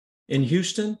In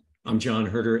Houston, I'm John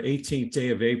Herder, 18th day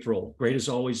of April. Great as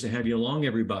always to have you along,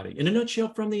 everybody. In a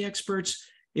nutshell, from the experts,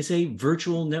 it's a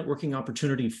virtual networking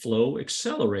opportunity flow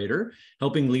accelerator,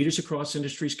 helping leaders across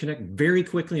industries connect very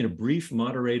quickly in a brief,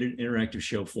 moderated, interactive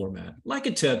show format, like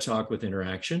a TED Talk with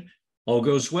interaction. All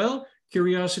goes well,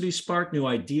 curiosity spark new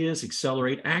ideas,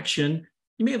 accelerate action.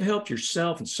 You may have helped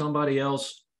yourself and somebody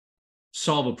else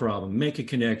solve a problem, make a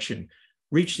connection,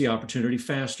 reach the opportunity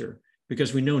faster,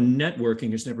 because we know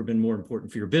networking has never been more important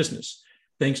for your business.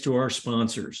 Thanks to our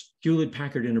sponsors,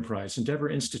 Hewlett-Packard Enterprise, Endeavor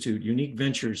Institute, Unique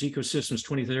Ventures, Ecosystems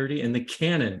 2030, and the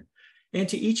Canon. And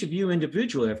to each of you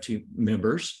individual FT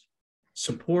members,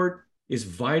 support is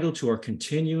vital to our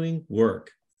continuing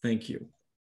work. Thank you.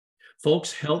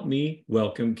 Folks, help me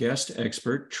welcome guest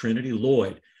expert Trinity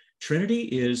Lloyd. Trinity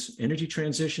is Energy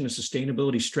Transition and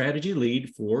Sustainability Strategy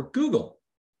Lead for Google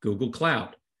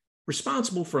Cloud,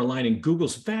 responsible for aligning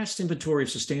Google's vast inventory of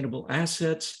sustainable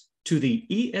assets to the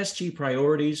ESG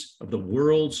priorities of the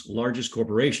world's largest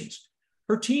corporations.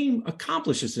 Her team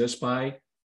accomplishes this by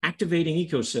activating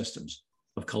ecosystems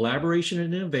of collaboration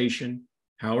and innovation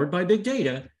powered by big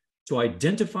data to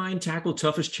identify and tackle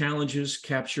toughest challenges,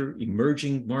 capture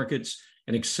emerging markets,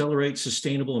 and accelerate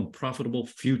sustainable and profitable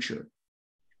future.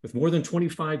 With more than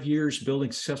 25 years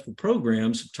building successful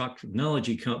programs of top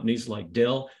technology companies like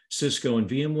Dell, Cisco, and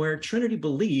VMware, Trinity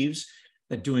believes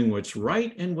that doing what's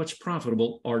right and what's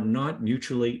profitable are not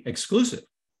mutually exclusive.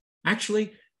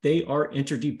 Actually, they are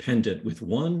interdependent with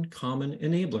one common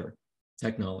enabler,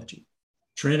 technology.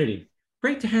 Trinity,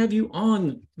 great to have you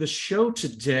on the show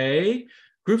today.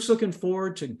 Group's looking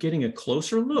forward to getting a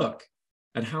closer look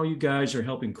at how you guys are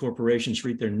helping corporations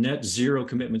reach their net zero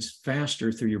commitments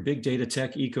faster through your big data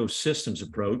tech ecosystems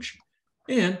approach.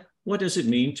 And what does it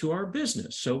mean to our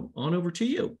business? So on over to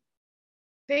you.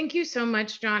 Thank you so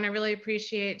much, John. I really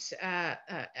appreciate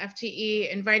FTE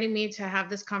inviting me to have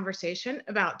this conversation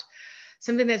about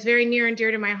something that's very near and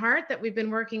dear to my heart that we've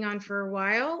been working on for a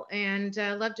while, and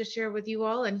love to share with you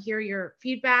all and hear your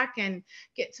feedback and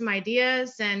get some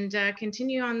ideas and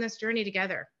continue on this journey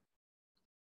together.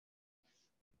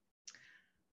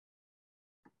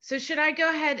 So should I go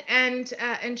ahead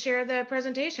and share the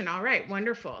presentation? All right,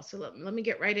 wonderful. So let me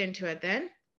get right into it then.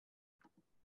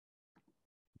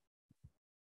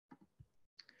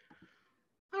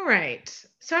 All right,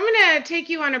 so I'm going to take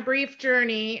you on a brief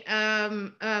journey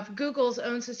of Google's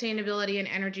own sustainability and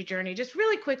energy journey, just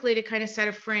really quickly to kind of set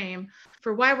a frame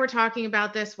for why we're talking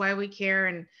about this, why we care,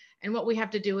 and what we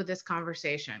have to do with this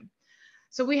conversation.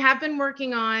 So we have been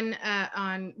working on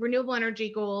renewable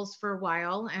energy goals for a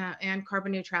while and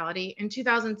carbon neutrality. In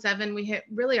 2007, we hit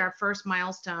really our first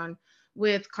milestone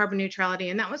with carbon neutrality,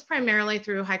 and that was primarily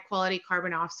through high quality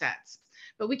carbon offsets.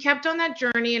 But we kept on that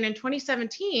journey, and in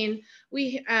 2017,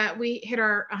 we hit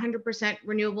our 100%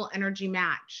 renewable energy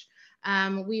match.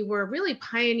 We were really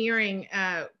pioneering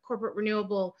corporate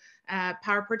renewable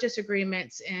power purchase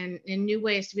agreements in new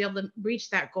ways to be able to reach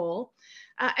that goal.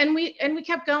 And we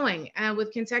kept going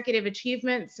with consecutive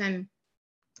achievements. And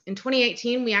in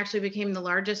 2018, we actually became the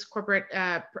largest corporate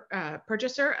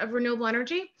purchaser of renewable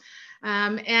energy.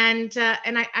 And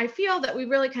I feel that we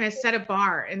really kind of set a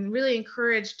bar and really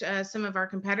encouraged some of our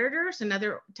competitors and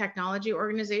other technology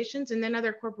organizations and then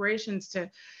other corporations to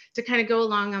kind of go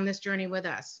along on this journey with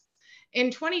us. In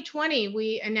 2020,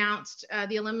 we announced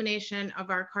the elimination of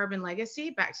our carbon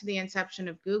legacy back to the inception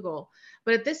of Google.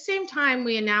 But at this same time,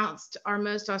 we announced our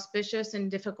most auspicious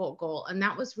and difficult goal, and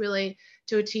that was really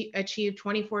to achieve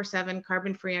 24/7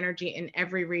 carbon-free energy in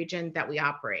every region that we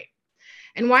operate.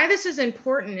 And why this is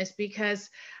important is because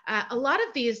a lot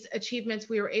of these achievements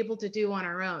we were able to do on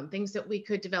our own, things that we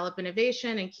could develop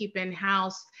innovation and keep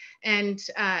in-house and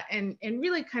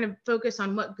really kind of focus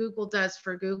on what Google does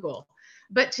for Google.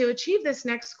 But to achieve this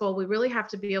next goal, we really have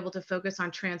to be able to focus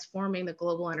on transforming the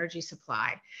global energy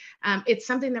supply. It's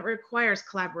something that requires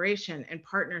collaboration and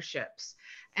partnerships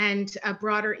and a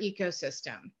broader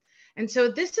ecosystem. And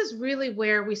so this is really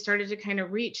where we started to kind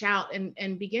of reach out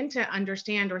and begin to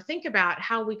understand or think about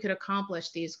how we could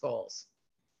accomplish these goals.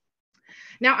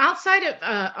 Now, outside of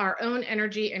our own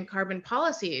energy and carbon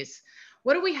policies,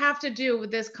 what do we have to do with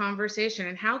this conversation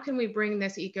and how can we bring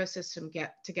this ecosystem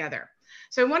together?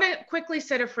 So I want to quickly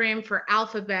set a frame for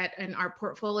Alphabet and our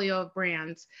portfolio of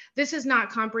brands. This is not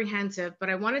comprehensive, but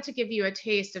I wanted to give you a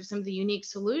taste of some of the unique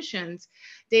solutions,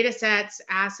 data sets,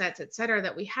 assets, et cetera,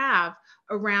 that we have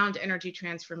around energy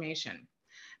transformation.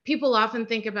 People often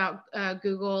think about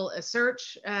Google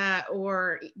search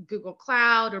or Google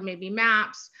Cloud or maybe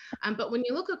Maps. But when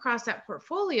you look across that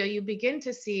portfolio, you begin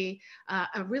to see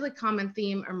a really common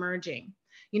theme emerging.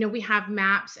 We have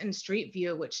maps and Street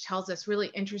View, which tells us really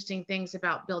interesting things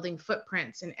about building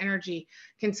footprints and energy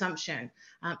consumption,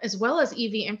 as well as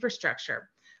EV infrastructure.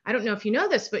 I don't know if you know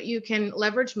this, but you can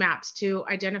leverage maps to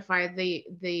identify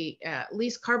the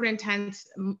least carbon intense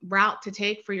route to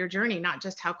take for your journey, not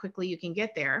just how quickly you can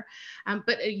get there,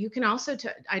 but you can also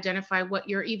identify what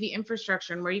your EV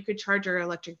infrastructure and where you could charge your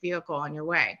electric vehicle on your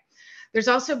way. There's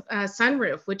also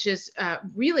Sunroof, which is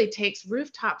really takes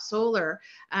rooftop solar,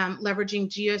 leveraging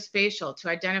geospatial to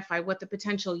identify what the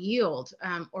potential yield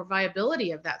or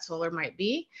viability of that solar might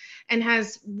be, and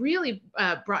has really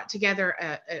brought together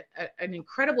an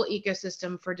incredible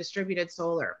ecosystem for distributed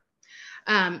solar.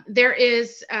 There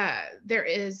is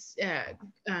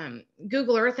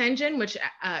Google Earth Engine, which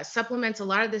supplements a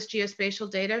lot of this geospatial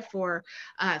data for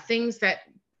things that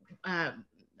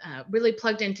really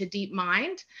plugged into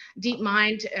DeepMind.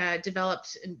 DeepMind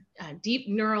developed deep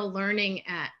neural learning,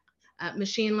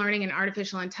 machine learning and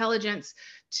artificial intelligence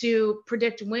to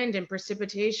predict wind and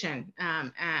precipitation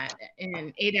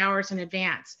in 8 hours in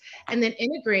advance, and then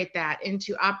integrate that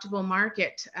into optimal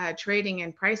market trading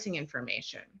and pricing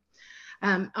information.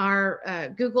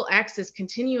 Our Google X is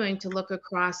continuing to look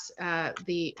across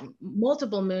the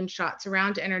multiple moonshots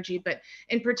around energy, but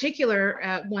in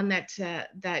particular, one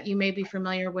that you may be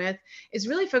familiar with is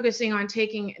really focusing on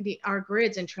taking our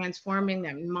grids and transforming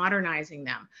them and modernizing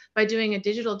them by doing a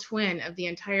digital twin of the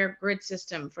entire grid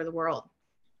system for the world.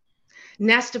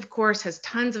 Nest, of course, has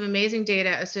tons of amazing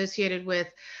data associated with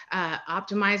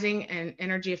optimizing and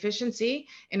energy efficiency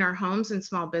in our homes and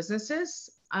small businesses.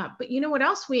 But you know what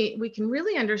else? We can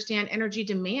really understand energy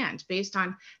demand based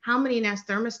on how many Nest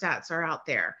thermostats are out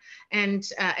there, and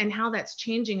how that's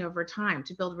changing over time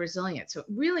to build resilience. So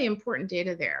really important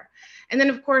data there. And then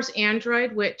of course,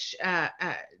 Android, which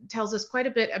tells us quite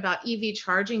a bit about EV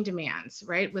charging demands,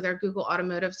 right? With our Google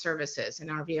Automotive services in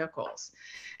our vehicles.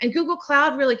 And Google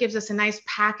Cloud really gives us a nice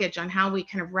package on how we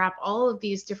kind of wrap all of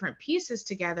these different pieces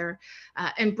together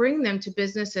and bring them to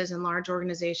businesses and large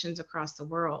organizations across the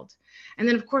world. And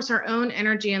then of course, our own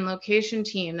energy and location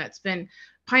team that's been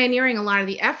pioneering a lot of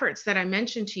the efforts that I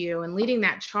mentioned to you and leading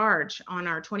that charge on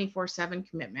our 24/7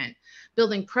 commitment,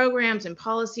 building programs and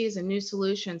policies and new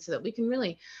solutions so that we can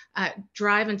really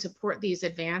drive and support these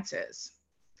advances.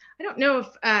 I don't know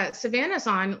if Savannah's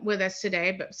on with us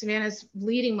today, but Savannah's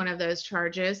leading one of those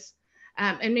charges.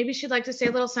 And maybe she'd like to say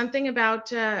a little something about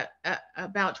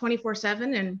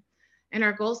 24/7 and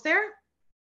our goals there.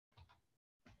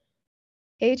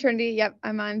 Hey, Trinity. Yep,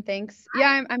 I'm on. Thanks.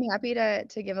 Yeah, I'm happy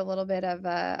to give a little bit of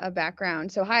a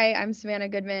background. So hi, I'm Savannah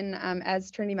Goodman. As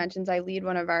Trinity mentions, I lead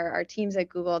one of our teams at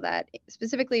Google that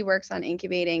specifically works on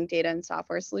incubating data and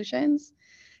software solutions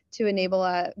to enable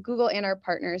Google and our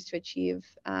partners to achieve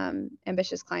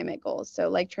ambitious climate goals. So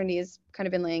like Trinity has kind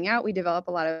of been laying out, we develop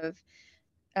a lot of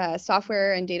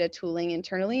software and data tooling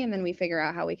internally, and then we figure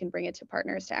out how we can bring it to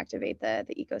partners to activate the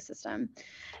ecosystem.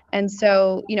 And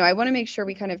so, I want to make sure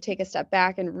we kind of take a step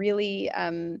back and really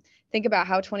think about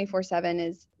how 24/7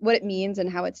 is, what it means and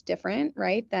how it's different,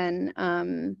 right,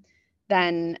 than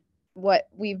what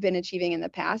we've been achieving in the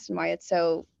past and why it's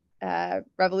so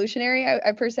revolutionary,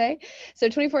 I per se. So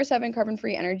 24/7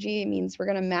 carbon-free energy means we're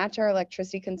going to match our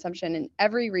electricity consumption in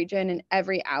every region and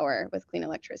every hour with clean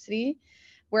electricity.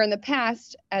 Where in the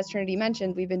past, as Trinity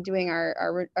mentioned, we've been doing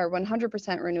our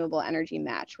 100% renewable energy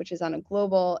match, which is on a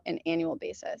global and annual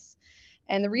basis.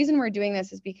 And the reason we're doing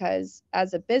this is because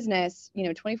as a business,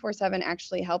 24/7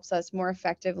 actually helps us more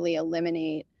effectively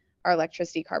eliminate our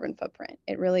electricity carbon footprint.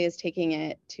 It really is taking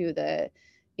it to the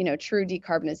true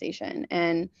decarbonization.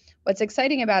 And what's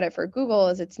exciting about it for Google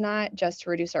is it's not just to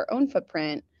reduce our own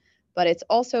footprint, but it's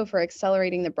also for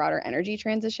accelerating the broader energy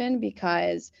transition,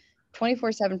 because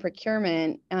 24/7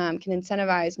 procurement can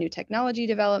incentivize new technology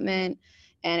development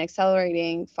and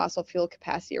accelerating fossil fuel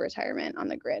capacity retirement on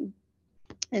the grid.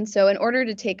 And so in order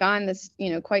to take on this,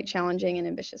 quite challenging and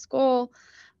ambitious goal,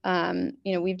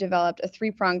 we've developed a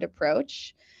three-pronged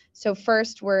approach. So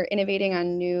first, we're innovating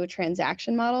on new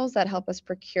transaction models that help us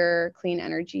procure clean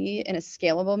energy in a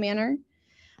scalable manner.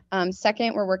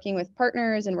 Second, we're working with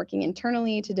partners and working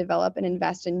internally to develop and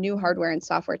invest in new hardware and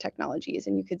software technologies.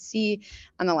 And you could see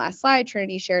on the last slide,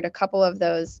 Trinity shared a couple of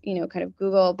those, kind of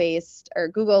Google-based or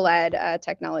Google-led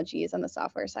technologies on the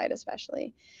software side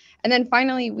especially. And then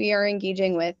finally, we are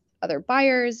engaging with other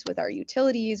buyers, with our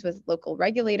utilities, with local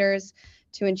regulators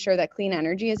to ensure that clean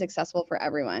energy is accessible for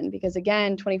everyone. Because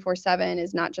again, 24/7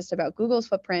 is not just about Google's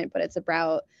footprint, but it's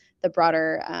about the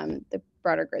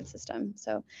broader grid system.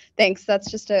 So thanks.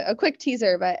 That's just a quick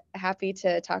teaser, but happy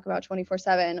to talk about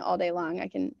 24/7 all day long. I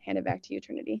can hand it back to you,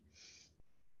 Trinity.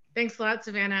 Thanks a lot,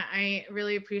 Savannah. I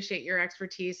really appreciate your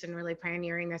expertise and really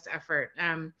pioneering this effort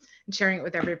and sharing it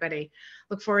with everybody.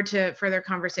 Look forward to further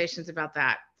conversations about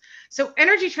that. So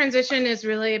energy transition is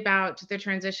really about the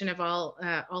transition of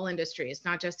all industries,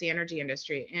 not just the energy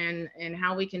industry, and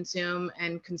how we consume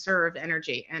and conserve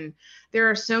energy. And there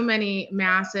are so many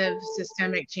massive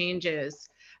systemic changes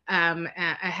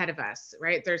ahead of us,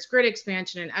 right? There's grid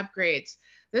expansion and upgrades.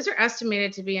 Those are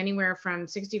estimated to be anywhere from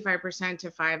 65%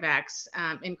 to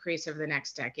 5x increase over the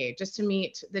next decade, just to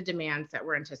meet the demands that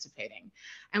we're anticipating.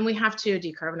 And we have to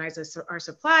decarbonize our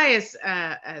supply,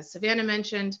 as Savannah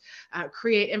mentioned,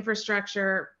 create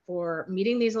infrastructure for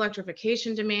meeting these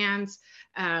electrification demands,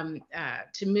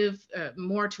 to move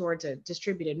more towards a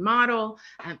distributed model,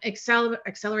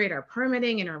 accelerate our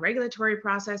permitting and our regulatory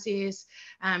processes.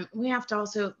 We have to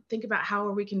also think about how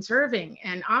are we conserving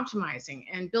and optimizing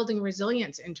and building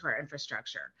resilience into our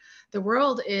infrastructure. The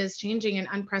world is changing in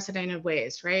unprecedented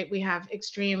ways, right? We have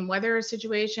extreme weather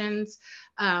situations,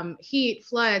 heat,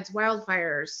 floods,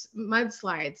 wildfires,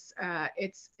 mudslides.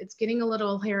 It's getting a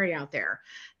little hairy out there,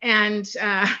 and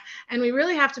we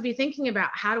really have to be thinking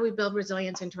about how do we build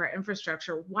resilience into our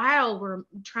infrastructure while we're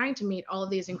trying to meet all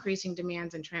of these increasing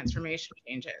demands and transformation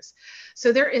changes.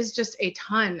 So there is just a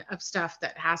ton of stuff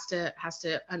that has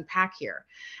to unpack here.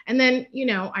 And then, you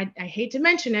know, I hate to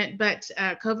mention it, but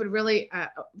COVID really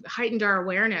heightened our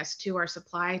awareness to our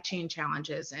supply chain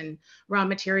challenges and raw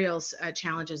materials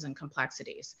challenges and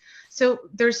complexities. So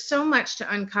there's so much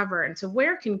to uncover. And so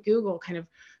where can Google kind of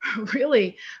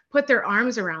really put their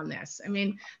arms around this? I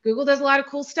mean, Google does a lot of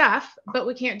cool stuff, but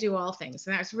we can't do all things.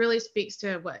 And that really speaks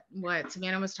to what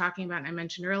Savannah was talking about and I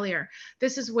mentioned earlier.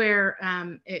 This is where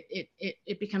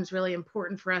it becomes really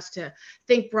important for us to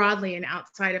think broadly and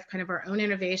outside of kind of our own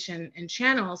innovation and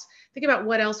channels, think about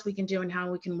what else we can do and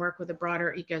how we can work with a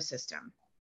broader ecosystem.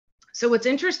 So what's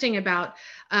interesting about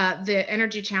the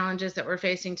energy challenges that we're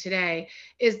facing today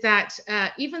is that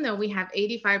even though we have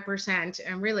 85%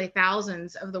 and really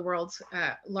thousands of the world's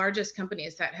largest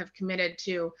companies that have committed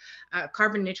to a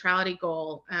carbon neutrality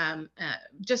goal,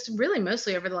 just really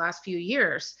mostly over the last few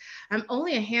years,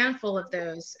 only a handful of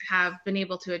those have been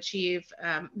able to achieve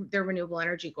their renewable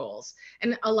energy goals.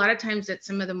 And a lot of times it's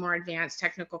some of the more advanced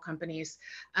technical companies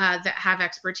that have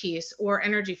expertise or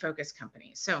energy focused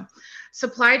companies. So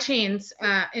supply chain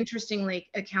interestingly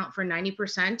account for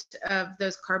 90% of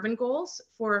those carbon goals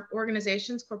for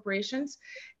organizations, corporations,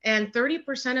 and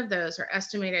 30% of those are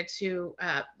estimated to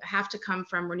have to come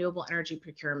from renewable energy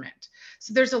procurement.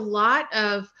 So there's a lot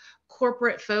of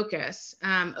corporate focus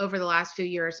over the last few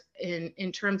years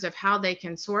in terms of how they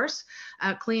can source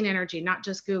clean energy, not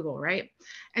just Google, right?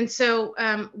 And so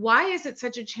why is it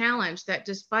such a challenge that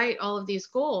despite all of these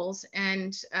goals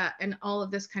and all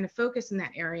of this kind of focus in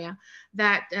that area,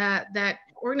 that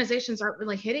organizations aren't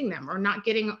really hitting them or not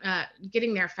getting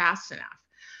there fast enough?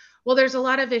 Well, there's a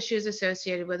lot of issues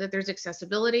associated with it. There's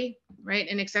accessibility, right?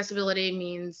 And accessibility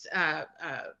means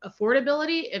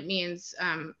affordability. It means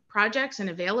projects and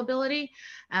availability.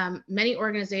 Many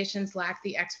organizations lack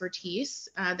the expertise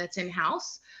that's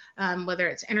in-house, whether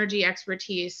it's energy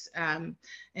expertise, and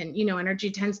you know,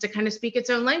 energy tends to kind of speak its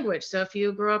own language. So if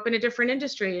you grow up in a different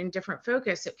industry and different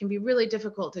focus, it can be really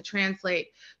difficult to translate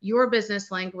your business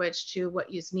language to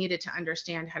what is needed to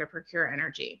understand how to procure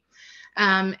energy.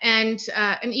 And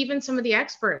even some of the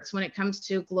experts when it comes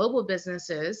to global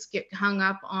businesses get hung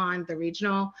up on the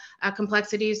regional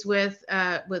complexities with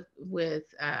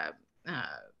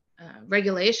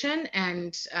regulation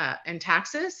and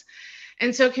taxes.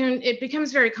 And so it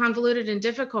becomes very convoluted and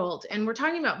difficult. And we're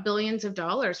talking about billions of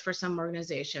dollars for some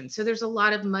organizations. So there's a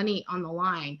lot of money on the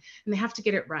line and they have to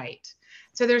get it right.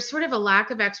 So there's sort of a lack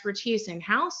of expertise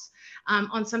in-house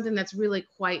on something that's really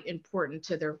quite important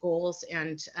to their goals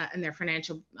and their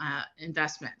financial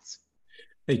investments.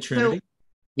 Hey, Trinity. So,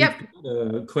 yep.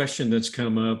 A question that's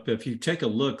come up. If you take a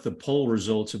look, the poll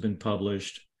results have been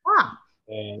published.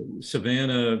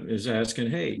 Savannah is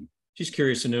asking, hey, she's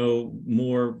curious to know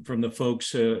more from the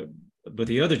folks, but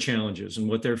the other challenges and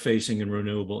what they're facing in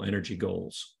renewable energy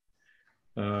goals.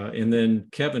 And then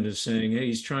Kevin is saying, hey,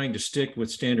 he's trying to stick with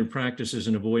standard practices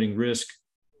and avoiding risk,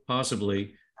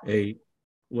 possibly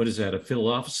what is that, a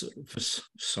philosophy?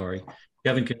 Sorry.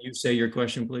 Kevin, can you say your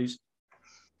question, please?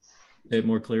 Say it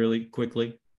more clearly,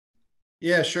 quickly.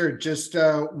 Yeah, sure. Just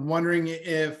wondering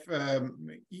if,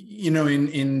 you know,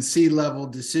 in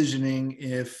C-level decisioning,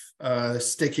 if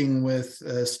sticking with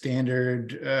a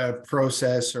standard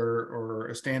process or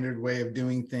a standard way of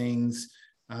doing things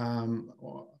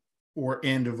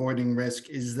and avoiding risk,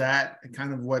 is that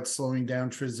kind of what's slowing down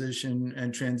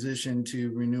transition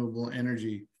to renewable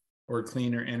energy or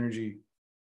cleaner energy?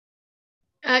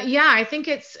 Yeah, I think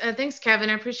it's, thanks, Kevin.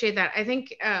 I appreciate that. I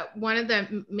think one of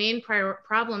the main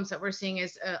problems that we're seeing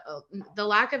is the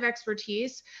lack of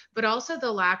expertise, but also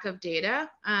the lack of data.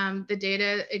 The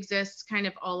data exists kind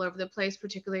of all over the place,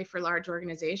 particularly for large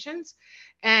organizations.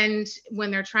 And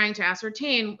when they're trying to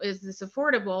ascertain, is this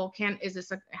affordable?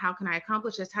 How can I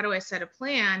accomplish this? How do I set a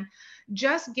plan?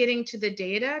 Just getting to the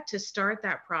data to start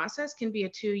that process can be a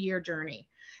 2-year journey.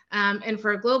 And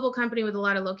for a global company with a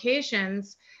lot of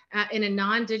locations, in a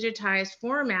non-digitized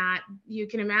format, you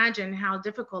can imagine how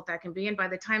difficult that can be. And by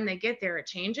the time they get there, it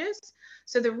changes.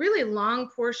 So the really long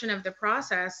portion of the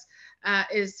process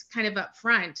is kind of up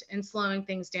front and slowing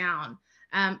things down.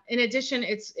 In addition,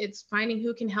 it's finding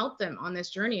who can help them on this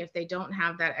journey if they don't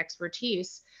have that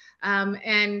expertise,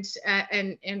 and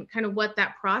kind of what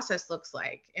that process looks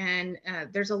like. And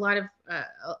there's a lot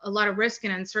of risk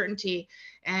and uncertainty,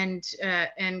 and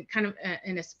kind of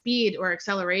in a speed or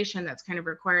acceleration that's kind of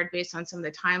required based on some of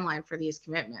the timeline for these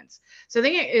commitments. So I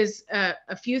think it is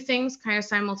a few things kind of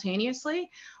simultaneously.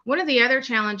 One of the other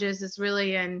challenges is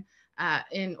really in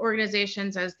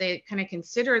organizations as they kind of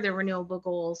consider their renewable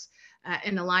goals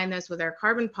and align those with our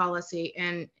carbon policy,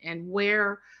 and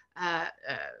where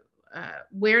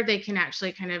they can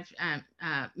actually kind of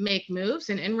make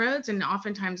moves and inroads. And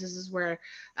oftentimes this is where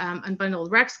unbundled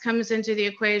RECs comes into the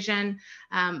equation.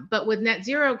 But with net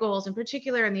zero goals in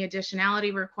particular, and the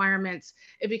additionality requirements,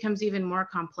 it becomes even more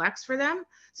complex for them.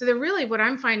 So they're really, what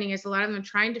I'm finding is a lot of them are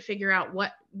trying to figure out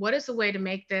what is the way to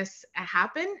make this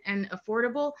happen and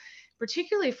affordable,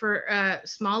 particularly for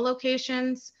small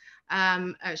locations,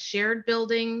 shared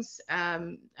buildings.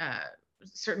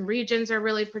 Certain regions are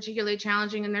really particularly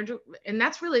challenging, and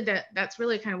that's really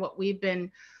kind of what we've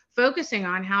been focusing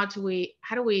on. How do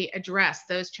we address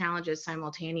those challenges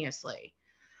simultaneously?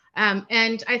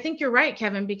 And I think you're right,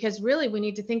 Kevin, because really we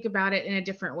need to think about it in a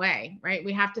different way, right?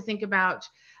 We have to think about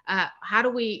how do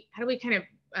we kind of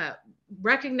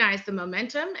recognize the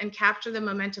momentum and capture the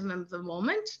momentum of the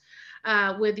moment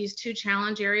with these two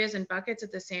challenge areas and buckets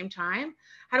at the same time.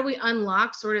 How do we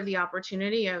unlock sort of the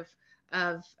opportunity of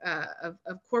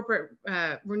corporate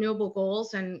renewable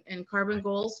goals and carbon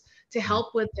goals to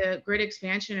help with the grid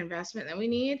expansion investment that we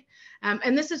need?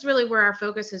 And this is really where our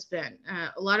focus has been.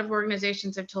 A lot of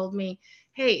organizations have told me,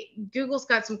 hey, Google's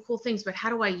got some cool things, but how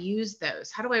do I use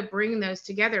those? How do I bring those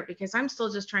together? Because I'm still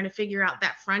just trying to figure out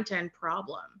that front end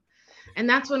problem. And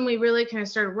that's when we really kind of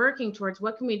started working towards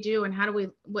what can we do, and how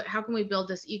can we build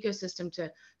this ecosystem to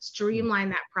streamline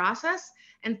that process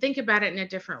and think about it in a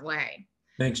different way.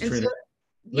 Thanks, Trinity. So,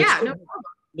 yeah, no problem.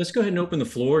 Let's go ahead and open the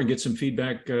floor and get some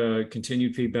feedback,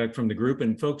 continued feedback from the group.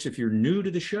 And folks, if you're new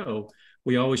to the show,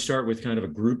 we always start with kind of a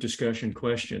group discussion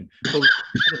question. So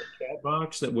chat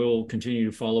box that we'll continue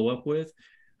to follow up with.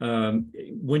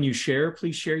 When you share,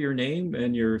 please share your name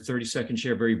and your 30-second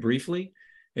share very briefly,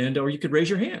 or you could raise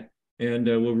your hand and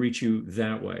we'll reach you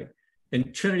that way.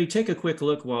 And Trinity, take a quick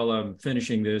look while I'm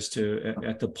finishing this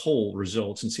at the poll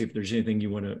results and see if there's anything you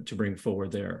want to bring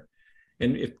forward there.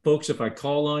 And if I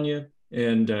call on you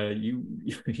and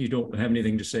you don't have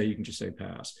anything to say, you can just say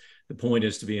pass. The point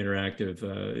is to be interactive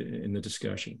in the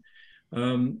discussion.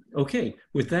 Okay,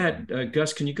 with that,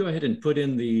 Gus, can you go ahead and put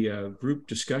in the group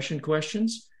discussion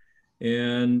questions?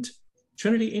 And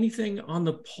Trinity, anything on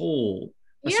the poll?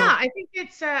 Yeah, I think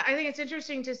it's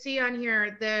interesting to see on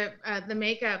here the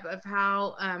makeup of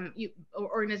how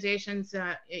organizations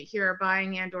here are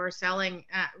buying and or selling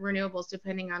renewables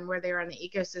depending on where they are in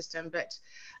the ecosystem. But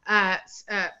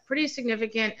pretty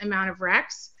significant amount of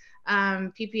RECs,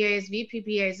 PPAs,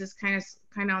 VPPAs is kind of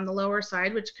on the lower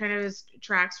side, which kind of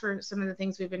tracks for some of the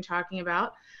things we've been talking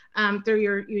about through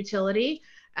your utility.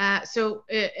 So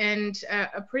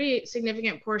a pretty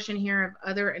significant portion here of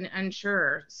other and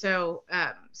unsure. So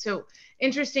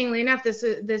interestingly enough,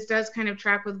 this does kind of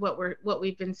track with what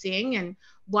we've been seeing and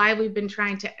why we've been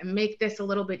trying to make this a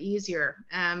little bit easier,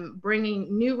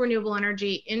 bringing new renewable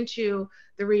energy into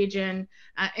the region,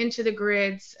 into the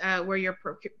grids where you're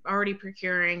already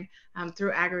procuring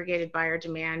through aggregated buyer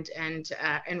demand and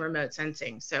remote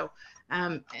sensing. So,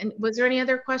 and was there any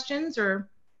other questions or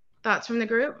thoughts from the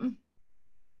group?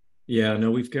 Yeah,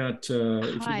 no, we've got.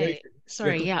 Hi.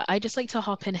 Sorry, yeah, I'd just like to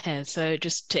hop in here. So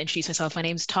just to introduce myself, my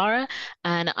name's Tara,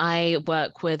 and I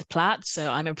work with Platts. So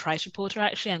I'm a price reporter,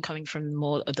 actually. I'm coming from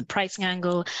more of the pricing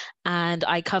angle and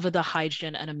I cover the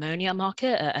hydrogen and ammonia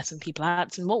market at S&P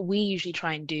Platts. And what we usually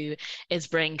try and do is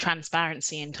bring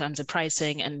transparency in terms of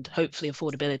pricing and hopefully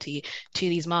affordability to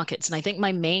these markets. And I think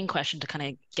my main question to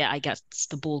kind of get, I guess,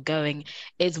 the ball going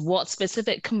is what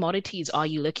specific commodities are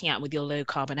you looking at with your low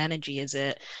carbon energy? Is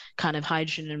it kind of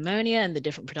hydrogen and ammonia and the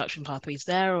different production pathways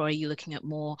there, or are you looking at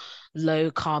more low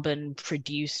carbon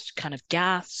produced kind of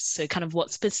gas? So kind of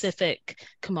what specific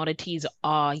commodities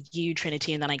are you,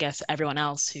 Trinity, and then I guess everyone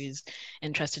else who's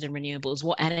interested in renewables,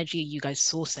 what energy are you guys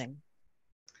sourcing?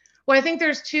 Well, I think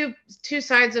there's two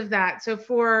sides of that. So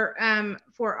for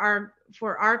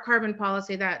our carbon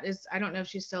policy, that is, I don't know if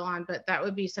she's still on, but that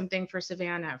would be something for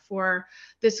Savannah. For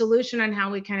the solution on how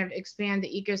we kind of expand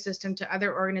the ecosystem to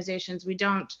other organizations, we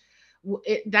don't.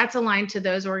 That's aligned to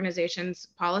those organizations'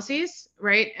 policies,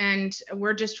 right? And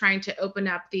we're just trying to open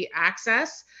up the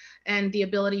access and the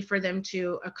ability for them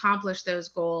to accomplish those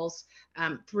goals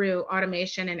through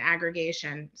automation and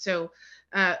aggregation. So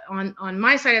on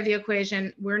my side of the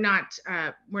equation, we're not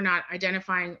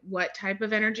identifying what type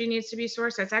of energy needs to be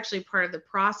sourced. That's actually part of the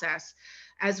process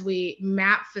as we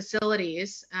map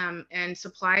facilities and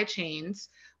supply chains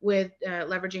with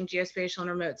leveraging geospatial and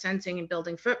remote sensing and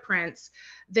building footprints.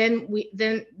 Then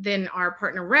our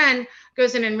partner Ren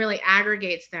goes in and really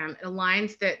aggregates them. It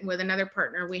aligns that with another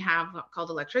partner we have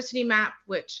called Electricity Map,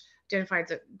 which identifies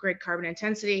the grid carbon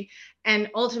intensity.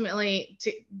 And ultimately,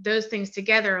 those things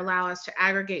together allow us to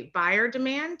aggregate buyer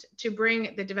demand to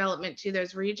bring the development to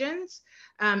those regions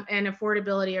and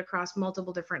affordability across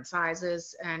multiple different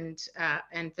sizes and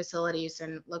facilities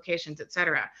and locations, et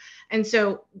cetera. And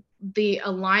so the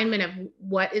alignment of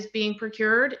what is being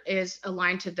procured is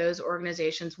aligned to those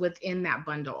organizations within that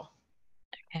bundle.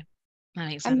 Okay. That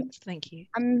makes sense. Thank you.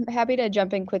 I'm happy to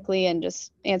jump in quickly and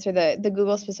just answer the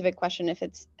Google specific question if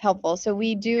it's helpful. So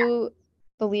we do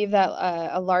believe that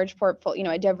a large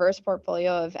portfolio, a diverse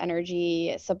portfolio of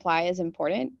energy supply is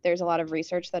important. There's a lot of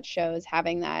research that shows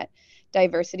having that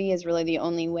diversity is really the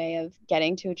only way of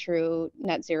getting to true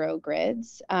net zero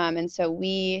grids. And so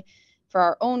for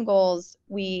our own goals,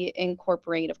 we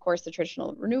incorporate, of course, the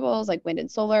traditional renewables like wind and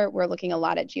solar. We're looking a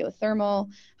lot at geothermal.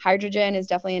 Hydrogen is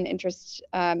definitely an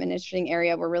interesting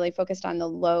area. We're really focused on the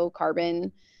low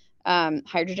carbon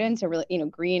hydrogen. So really,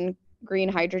 green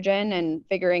hydrogen and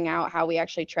figuring out how we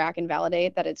actually track and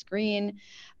validate that it's green.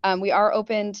 We are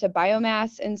open to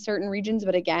biomass in certain regions,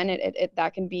 but again,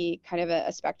 that can be kind of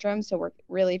a spectrum. So we're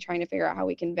really trying to figure out how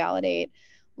we can validate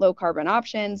low carbon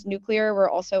options. Nuclear, we're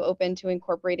also open to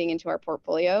incorporating into our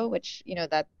portfolio, which,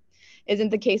 that isn't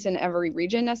the case in every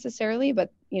region necessarily,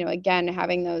 but, again,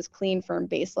 having those clean, firm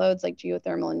base loads like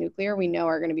geothermal and nuclear, we know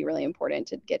are going to be really important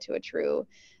to get to a true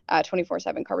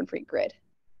 24/7 carbon-free grid.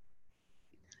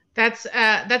 That's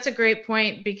a great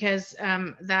point because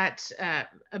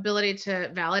that ability to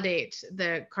validate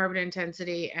the carbon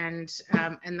intensity and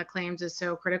the claims is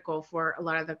so critical for a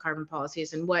lot of the carbon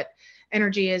policies, and what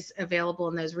energy is available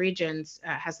in those regions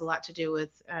has a lot to do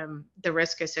with the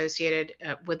risk associated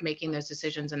with making those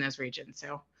decisions in those regions.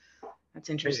 So that's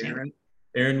interesting. Hey,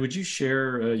 Aaron, would you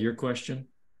share your question?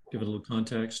 Give it a little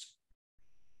context.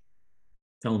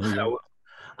 Tell them who you are.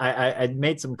 I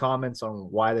made some comments on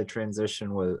why the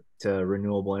transition to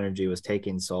renewable energy was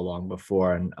taking so long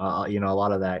before. And, a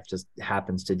lot of that just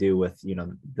happens to do with,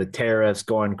 the tariffs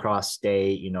going cross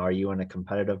state, are you in a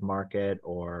competitive market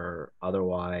or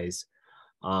otherwise?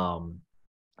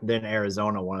 Then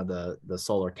Arizona, one of the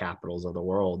solar capitals of the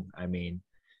world. I mean,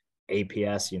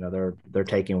 APS, they're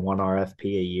taking one RFP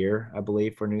a year, I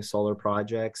believe, for new solar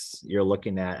projects. You're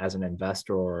looking at, as an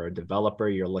investor or a developer,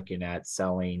 you're looking at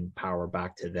selling power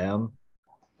back to them,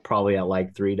 probably at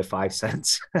like 3 to 5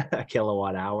 cents a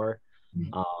kilowatt hour.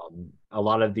 A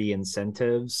lot of the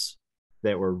incentives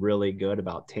that were really good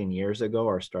about 10 years ago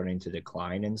are starting to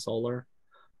decline in solar.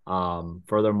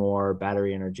 Furthermore,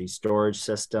 battery energy storage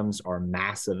systems are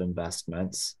massive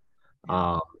investments.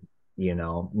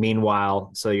 Meanwhile,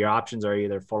 so your options are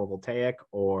either photovoltaic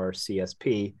or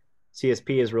CSP.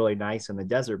 CSP is really nice in the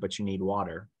desert, but you need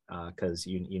water because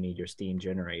you need your steam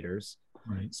generators.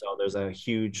 Right. So there's a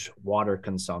huge water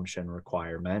consumption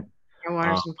requirement.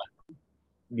 Thermal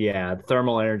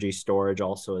energy storage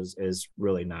also is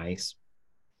really nice.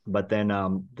 But then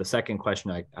the second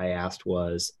question I asked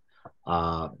was,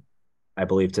 I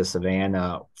believe to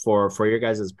Savannah, for your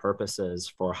guys'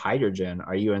 purposes for hydrogen,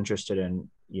 are you interested in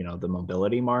the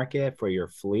mobility market for your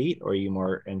fleet, or are you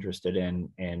more interested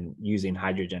in using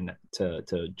hydrogen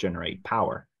to generate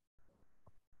power?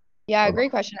 Yeah,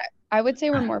 great question. I would say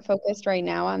we're more focused right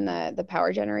now on the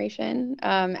power generation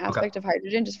aspect of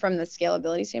hydrogen, just from the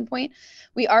scalability standpoint.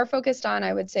 We are focused on,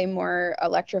 I would say, more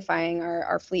electrifying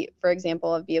our fleet, for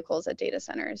example, of vehicles at data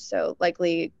centers. So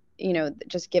likely,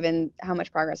 just given how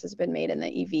much progress has been made in the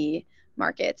EV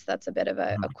markets, that's a bit of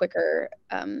a quicker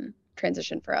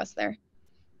transition for us there.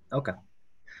 Okay.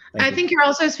 I think you're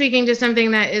also speaking to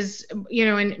something that is,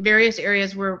 in various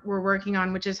areas we're working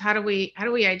on, which is how do we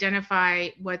identify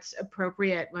what's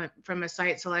appropriate from a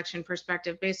site selection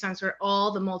perspective based on sort of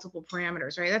all the multiple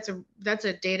parameters, right? That's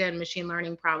a data and machine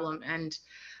learning problem, and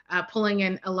pulling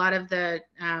in a lot of the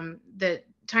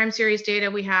time series data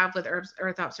we have with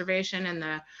Earth observation and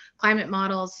the climate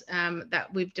models that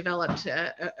we've developed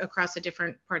across the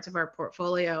different parts of our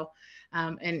portfolio.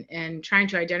 And trying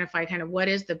to identify kind of what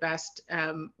is the best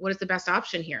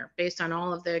option here based on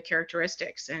all of the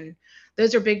characteristics. And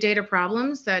those are big data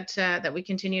problems that we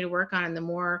continue to work on. And the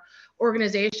more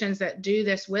organizations that do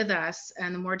this with us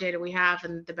and the more data we have,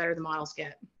 and the better the models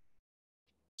get.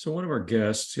 So one of our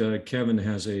guests, Kevin,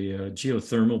 has a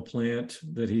geothermal plant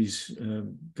that he's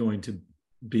going to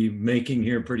be making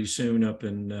here pretty soon up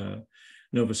in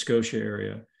Nova Scotia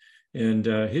area. And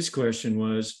his question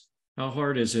was, how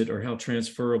hard is it, or how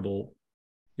transferable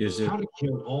is it? How to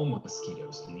kill all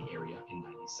mosquitoes in the area in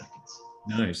 90 seconds.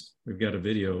 Nice. We've got a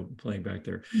video playing back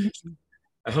there.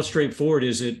 How straightforward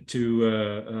is it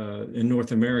to in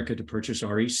North America to purchase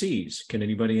RECs? Can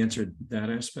anybody answer that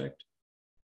aspect?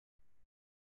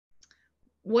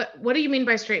 What do you mean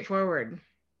by straightforward?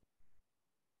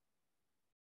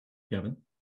 Kevin?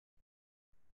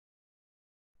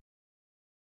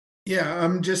 Yeah,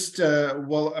 I'm just,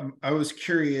 I was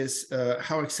curious,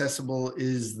 how accessible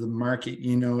is the market?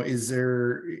 Is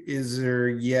there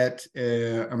yet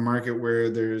a market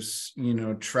where there's,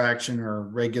 traction or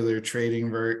regular trading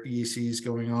for ECs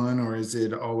going on, or is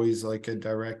it always like a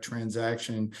direct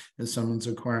transaction if someone's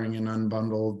acquiring an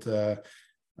unbundled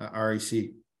REC?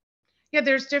 Yeah,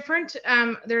 there's different,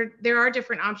 there are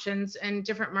different options and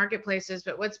different marketplaces,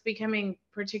 but what's becoming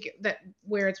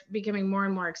where it's becoming more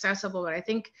and more accessible, but I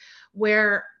think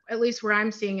at least where I'm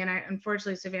seeing, and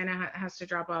unfortunately Savannah has to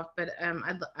drop off, but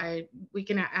we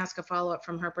can ask a follow-up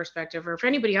from her perspective, or if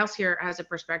anybody else here has a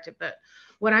perspective, but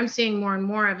what I'm seeing more and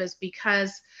more of is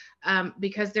because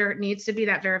there needs to be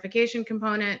that verification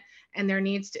component, and it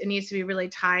needs to be really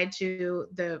tied to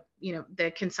the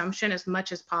consumption as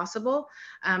much as possible,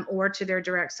 or to their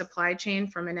direct supply chain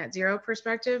from a net zero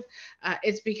perspective.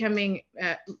 It's becoming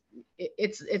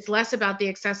it's less about the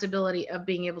accessibility of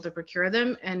being able to procure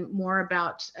them, and more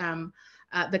about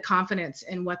the confidence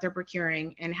in what they're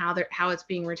procuring and how it's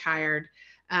being retired,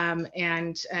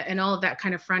 and all of that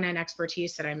kind of front end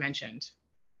expertise that I mentioned.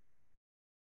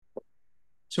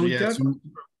 So we've got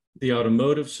the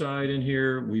automotive side in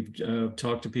here. We've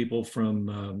talked to people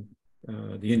from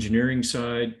the engineering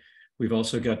side. We've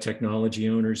also got technology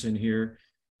owners in here.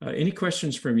 Any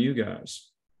questions from you guys?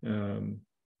 I'm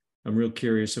real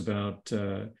curious about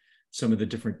some of the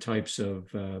different types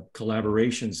of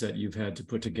collaborations that you've had to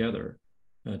put together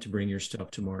to bring your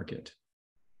stuff to market.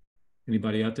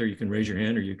 Anybody out there, you can raise your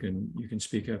hand, or you can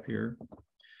speak up here.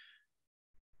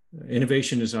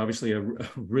 Innovation is obviously a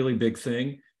really big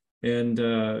thing. And,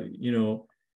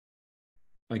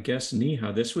 I guess,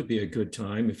 Neha, this would be a good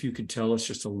time if you could tell us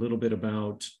just a little bit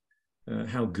about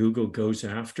how Google goes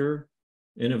after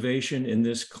innovation in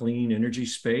this clean energy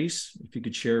space. If you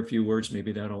could share a few words,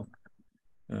 maybe that'll.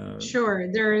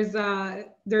 Sure.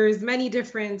 There's many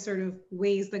different sort of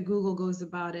ways that Google goes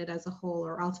about it as a whole,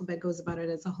 or Alphabet goes about it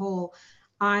as a whole.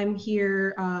 I'm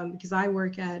here because I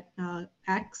work at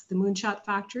X, the Moonshot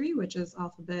Factory, which is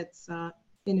Alphabet's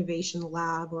innovation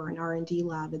lab, or an R&D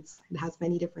lab. It has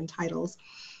many different titles.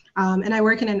 And I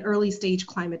work in an early stage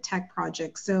climate tech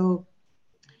project. So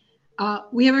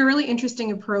we have a really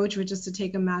interesting approach, which is to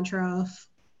take a mantra of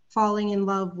falling in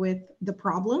love with the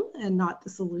problem and not the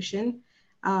solution.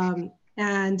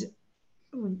 And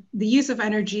the use of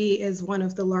energy is one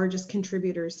of the largest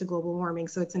contributors to global warming.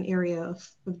 So it's an area of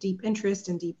deep interest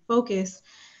and deep focus.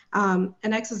 And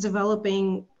X is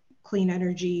developing clean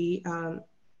energy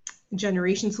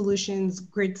generation solutions,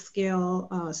 grid scale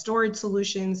storage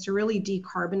solutions to really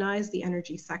decarbonize the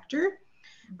energy sector.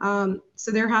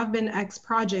 So there have been X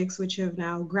projects which have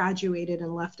now graduated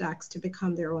and left X to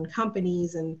become their own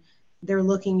companies, and they're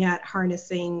looking at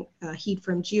harnessing heat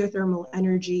from geothermal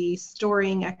energy,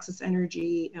 storing excess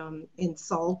energy in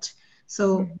salt.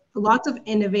 So lots of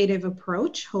innovative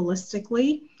approach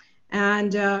holistically.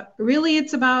 And really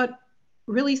it's about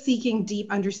really seeking deep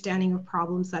understanding of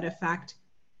problems that affect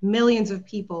millions of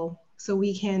people, so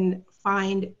we can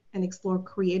find and explore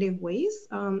creative ways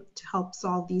to help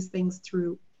solve these things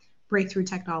through breakthrough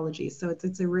technologies. So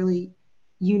it's a really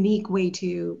unique way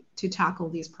to tackle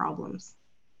these problems.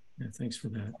 Yeah, thanks for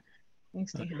that.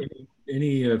 Thanks, Dan.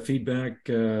 Any feedback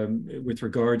with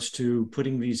regards to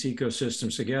putting these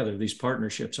ecosystems together, these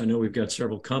partnerships? I know we've got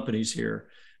several companies here.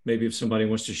 Maybe if somebody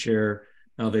wants to share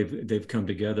how they've come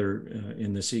together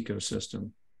in this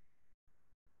ecosystem.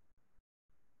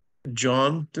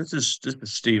 John, this is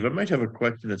Steve. I might have a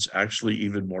question that's actually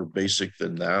even more basic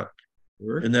than that.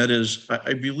 Sure. And that is,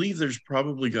 I believe there's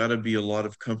probably got to be a lot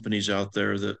of companies out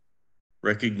there that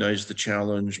recognize the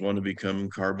challenge, want to become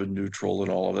carbon neutral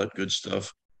and all of that good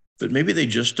stuff, but maybe they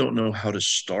just don't know how to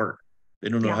start. They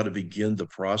don't know how to begin the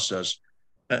process.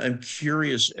 I'm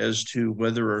curious as to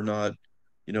whether or not,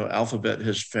 Alphabet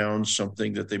has found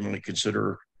something that they might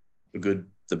consider the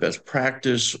best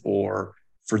practice, or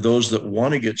for those that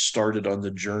want to get started on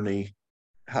the journey,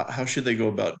 how should they go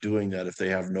about doing that if they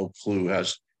have no clue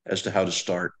as to how to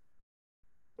start?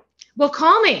 Well,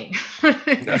 call me.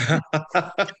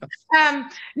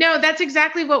 No, that's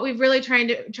exactly what we've really tried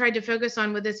to focus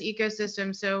on with this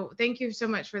ecosystem. So thank you so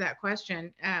much for that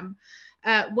question.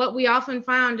 What we often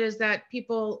found is that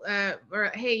people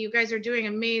are, hey, you guys are doing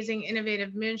amazing,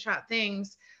 innovative moonshot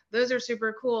things. Those are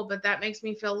super cool, but that makes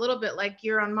me feel a little bit like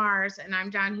you're on Mars and I'm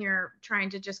down here trying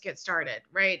to just get started,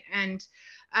 right? And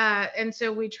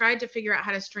so we tried to figure out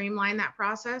how to streamline that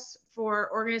process for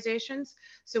organizations.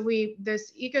 So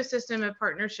this ecosystem of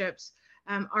partnerships,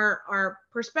 our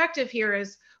perspective here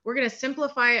is we're going to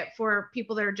simplify it for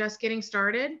people that are just getting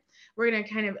started. We're going to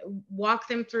kind of walk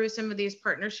them through some of these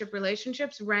partnership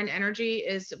relationships. Ren Energy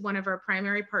is one of our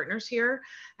primary partners here.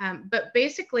 But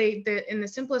basically, in the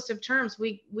simplest of terms,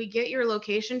 we get your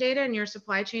location data and your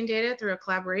supply chain data through a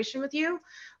collaboration with you.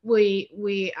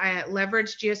 We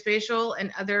leverage geospatial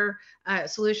and other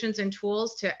solutions and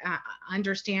tools to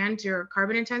understand your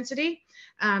carbon intensity,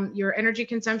 your energy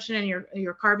consumption, and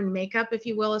your carbon makeup, if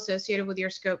you will, associated with your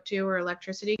scope 2 or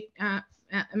electricity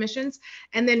emissions.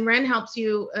 And then Ren helps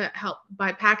you help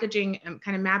by packaging and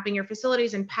kind of mapping your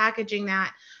facilities and packaging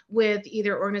that with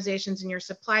either organizations in your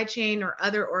supply chain or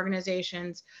other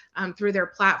organizations through their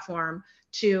platform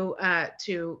to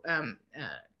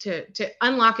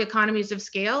unlock economies of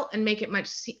scale and make it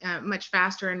much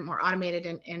faster and more automated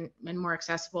and more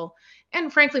accessible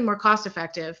and frankly more cost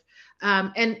effective,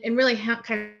 and really kind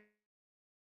of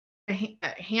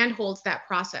handholds that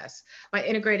process by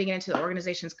integrating it into the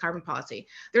organization's carbon policy.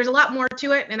 There's a lot more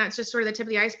to it, and that's just sort of the tip of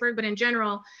the iceberg. But in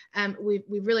general, we've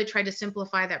really tried to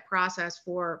simplify that process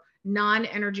for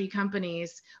non-energy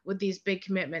companies with these big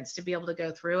commitments to be able to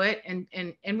go through it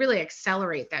and really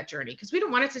accelerate that journey, because we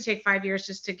don't want it to take 5 years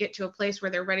just to get to a place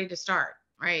where they're ready to start,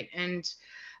 right? And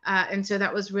so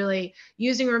that was really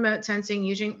using remote sensing,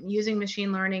 using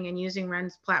machine learning, and using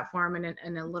Ren's platform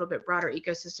and a little bit broader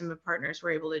ecosystem of partners.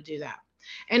 We're able to do that,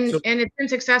 and it's been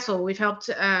successful. We've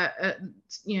helped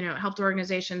helped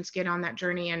organizations get on that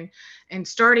journey and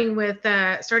starting with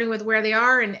where they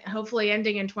are and hopefully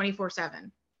ending in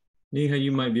 24/7. Neha,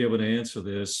 you might be able to answer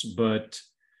this, but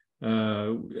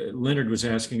Leonard was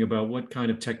asking about what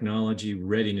kind of technology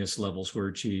readiness levels were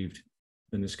achieved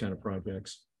in this kind of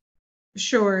projects.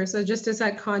 Sure. So just to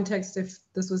set context, if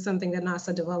this was something that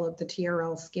NASA developed, the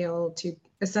TRL scale to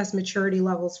assess maturity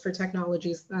levels for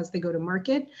technologies as they go to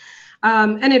market.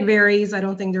 And it varies. I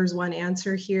don't think there's one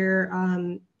answer here.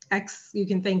 X you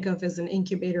can think of as an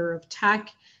incubator of tech,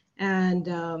 and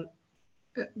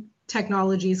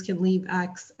technologies can leave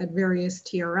X at various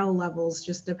TRL levels,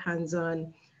 just depends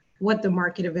on what the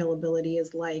market availability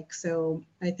is like. So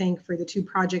I think for the two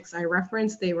projects I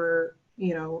referenced, they were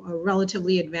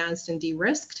relatively advanced and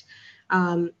de-risked,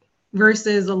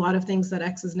 versus a lot of things that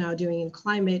X is now doing in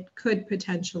climate could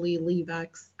potentially leave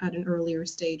X at an earlier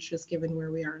stage, just given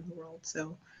where we are in the world.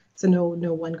 So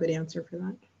no one good answer for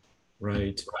that.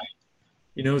 Right.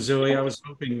 Zoe, I was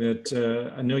hoping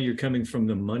that, I know you're coming from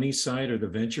the money side or the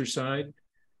venture side.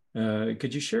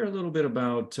 Could you share a little bit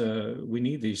about, we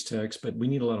need these techs, but we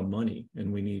need a lot of money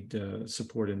and we need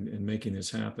support in making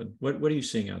this happen. What are you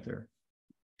seeing out there?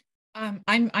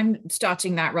 I'm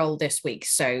starting that role this week,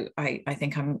 so I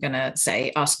think I'm gonna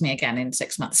say ask me again in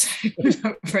 6 months.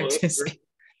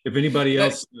 If anybody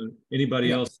else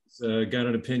got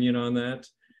an opinion on that,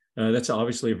 that's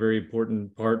obviously a very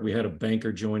important part. We had a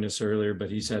banker join us earlier, but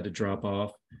he's had to drop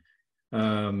off.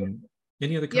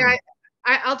 Any other comments? Yeah,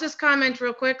 I'll just comment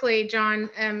real quickly, John.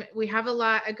 We have a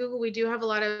lot at Google. We do have a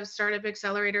lot of startup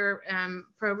accelerator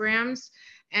programs.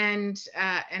 And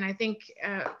I think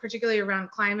particularly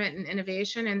around climate and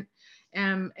innovation,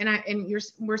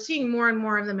 we're seeing more and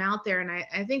more of them out there. And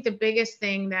I think the biggest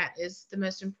thing that is the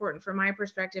most important from my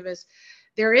perspective is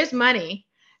there is money.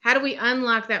 How do we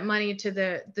unlock that money to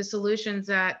the solutions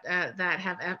that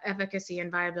have efficacy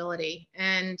and viability?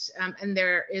 And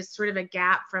there is sort of a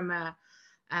gap from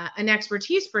an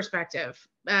expertise perspective,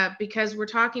 because we're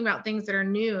talking about things that are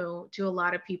new to a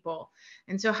lot of people.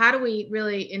 And so how do we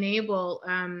really enable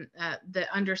the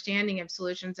understanding of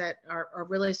solutions that are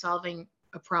really solving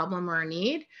a problem or a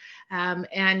need,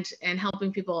 and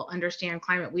helping people understand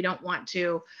climate? We don't want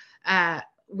to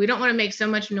make so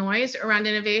much noise around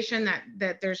innovation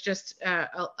that there's just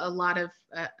a lot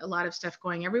of stuff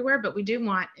going everywhere, but we do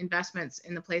want investments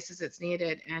in the places it's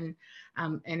needed, and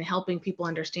helping people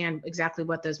understand exactly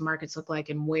what those markets look like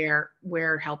and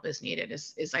where help is needed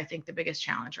is I think the biggest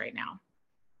challenge right now.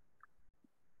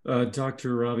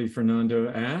 Dr. Ravi Fernando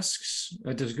asks,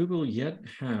 does Google yet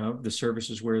have the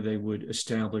services where they would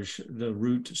establish the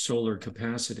root solar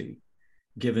capacity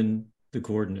given the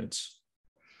coordinates?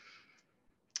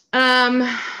 Do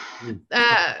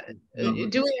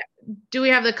we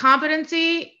have the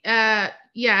competency?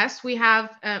 Yes, we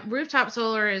have. Rooftop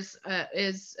solar is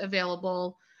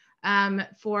available.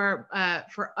 For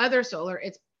other solar,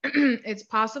 it's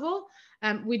possible.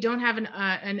 We don't have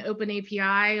an open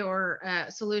API or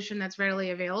a solution that's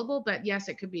readily available, but yes,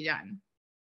 it could be done.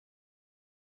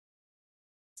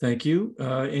 Thank you.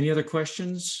 Any other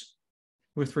questions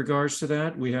with regards to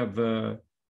that? We have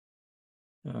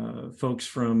folks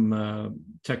from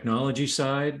technology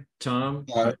side. Tom?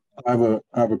 I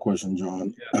have a question,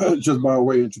 John. Yeah. Just by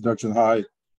way of introduction, hi,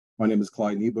 my name is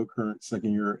Clyde Nebo, current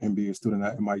second year MBA student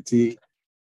at MIT.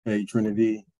 Hey,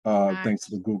 Trinity. Thanks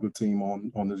to the Google team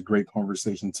on this great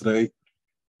conversation today.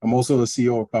 I'm also the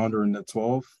CEO and founder of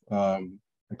Net12,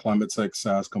 a climate tech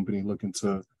SaaS company looking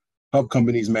to help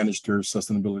companies manage their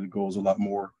sustainability goals a lot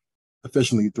more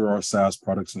efficiently through our SaaS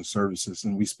products and services.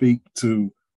 And we speak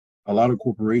to a lot of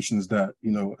corporations that,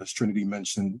 as Trinity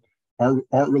mentioned, aren't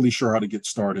really sure how to get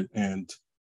started. And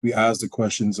we ask the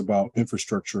questions about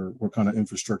infrastructure. What kind of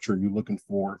infrastructure are you looking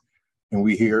for? And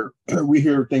we hear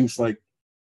things like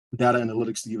data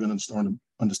analytics to even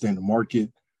understand the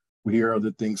market. We hear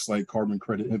other things like carbon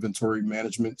credit inventory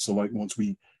management. So like once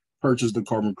we purchase the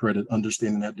carbon credit,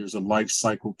 understanding that there's a life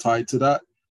cycle tied to that,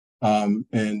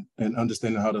 and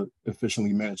understanding how to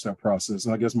efficiently manage that process.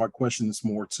 And I guess my question is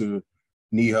more to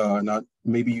Neha, and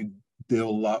maybe you deal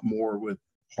a lot more with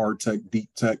hard tech, deep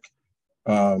tech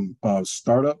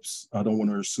startups. I don't want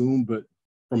to assume, but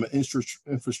from an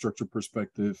infrastructure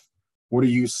perspective, what are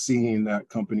you seeing that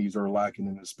companies are lacking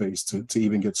in this space to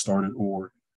even get started,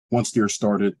 or once they're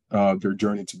started, their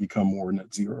journey to become more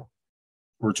net zero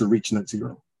or to reach net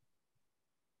zero?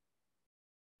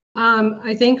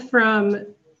 I think from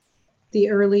the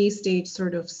early stage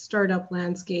sort of startup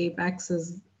landscape, X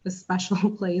is a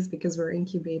special place because we're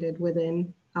incubated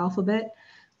within Alphabet.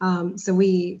 So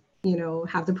we,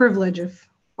 have the privilege of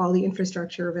all the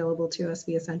infrastructure available to us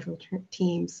via central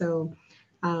team. So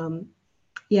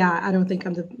yeah, I don't think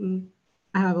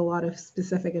I have a lot of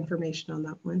specific information on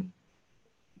that one.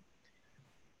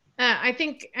 I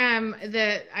think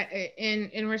that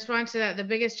in response to that, the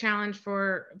biggest challenge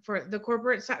for the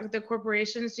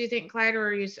corporations, do you think, Clyde,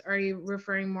 or are you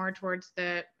referring more towards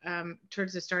the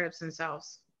startups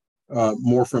themselves?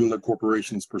 More from the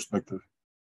corporation's perspective.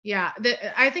 Yeah,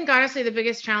 I think honestly the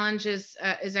biggest challenge is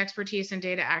expertise and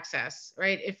data access,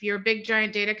 right? If you're a big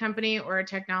giant data company or a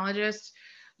technologist,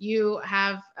 you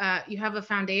have a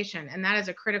foundation, and that is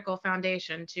a critical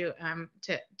foundation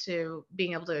to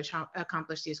being able to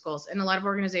accomplish these goals. And a lot of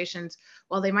organizations,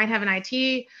 while they might have an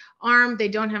IT arm, they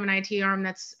don't have an IT arm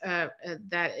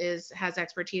has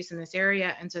expertise in this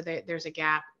area, and so there's a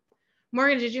gap.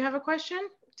 Morgan, did you have a question?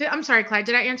 I'm sorry, Clyde,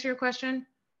 did I answer your question?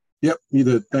 Yep, you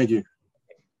did. Thank you.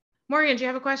 Morgan, do you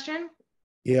have a question?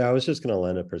 Yeah, I was just going to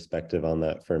lend a perspective on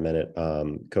that for a minute.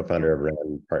 Co-founder of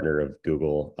REN, partner of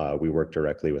Google, we work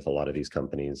directly with a lot of these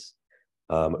companies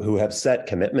who have set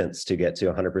commitments to get to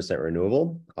 100%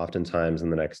 renewable, oftentimes in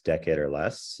the next decade or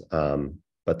less.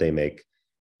 But they make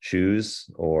shoes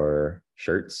or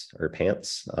shirts or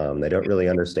pants. They don't really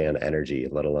understand energy,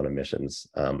 let alone emissions.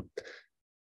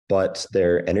 But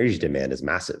their energy demand is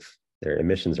massive. Their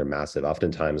emissions are massive.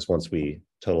 Oftentimes, once we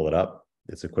total it up,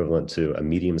 it's equivalent to a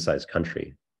medium-sized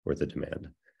country worth of demand.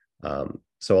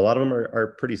 So a lot of them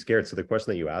are pretty scared. So the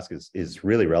question that you ask is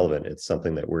really relevant. It's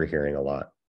something that we're hearing a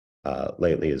lot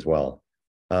lately as well.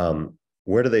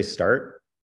 Where do they start?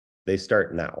 They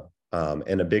start now.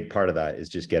 And a big part of that is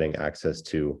just getting access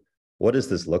to what does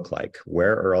this look like?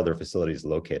 Where are all their facilities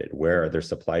located? Where are their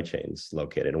supply chains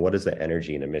located? And what does the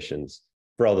energy and emissions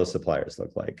for all those suppliers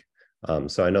look like?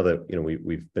 So I know that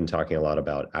we've been talking a lot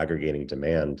about aggregating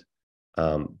demand,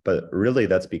 but really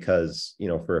that's because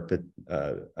for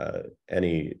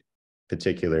any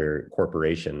particular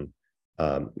corporation,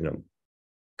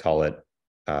 call it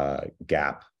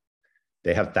Gap,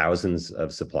 they have thousands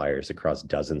of suppliers across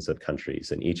dozens of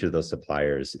countries, and each of those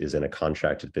suppliers is in a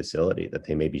contracted facility that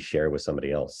they maybe share with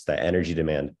somebody else. That energy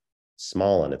demand,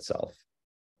 small in itself,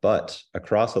 but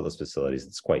across all those facilities,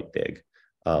 it's quite big.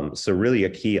 So really a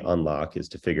key unlock is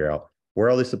to figure out where are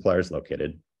all these suppliers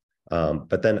located,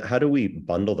 but then how do we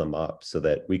bundle them up so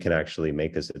that we can actually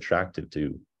make this attractive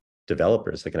to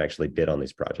developers that can actually bid on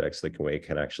these projects, that we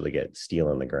can actually get steel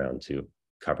on the ground to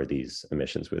cover these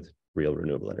emissions with real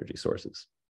renewable energy sources.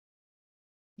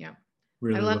 Yeah,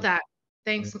 really I love well. that.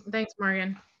 Thanks, thanks,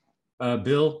 Morgan.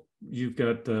 Bill, you've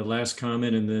got the last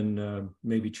comment, and then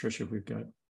maybe Tricia, we've got.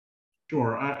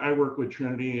 Sure. I work with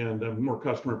Trinity, and I'm more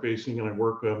customer facing, and I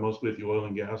work mostly with the oil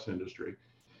and gas industry.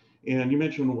 And you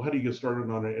mentioned, well, how do you get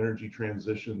started on an energy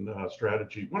transition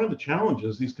strategy? One of the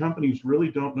challenges, these companies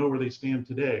really don't know where they stand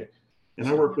today. And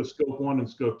I work with Scope 1 and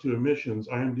Scope 2 emissions.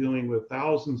 I am dealing with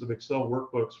thousands of Excel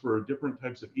workbooks for different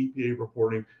types of EPA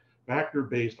reporting,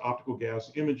 factor-based, optical gas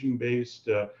imaging-based,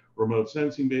 remote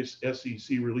sensing-based,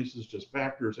 SEC releases just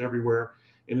factors everywhere.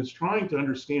 And it's trying to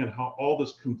understand how all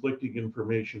this conflicting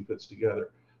information fits together.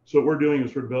 So what we're doing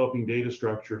is we're developing data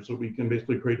structures so we can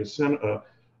basically create a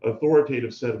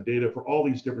authoritative set of data for all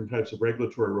these different types of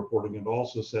regulatory reporting, and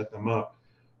also set them up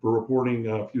for reporting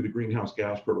through the greenhouse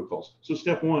gas protocols. So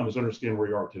step one is understand where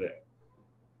you are today.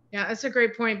 Yeah, that's a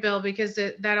great point, Bill, because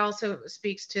that also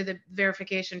speaks to the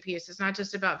verification piece. It's not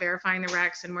just about verifying the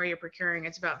RECs and where you're procuring,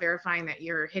 it's about verifying that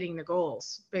you're hitting the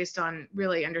goals based on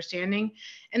really understanding.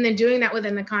 And then doing that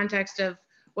within the context of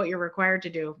what you're required to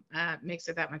do makes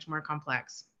it that much more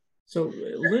complex. So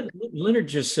Leonard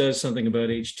just says something about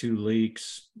H2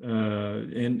 leaks,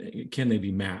 and can they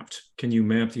be mapped? Can you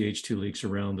map the H2 leaks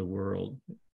around the world?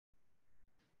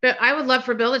 But I would love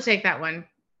for Bill to take that one.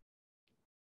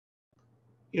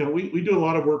 You know, we do a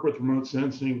lot of work with remote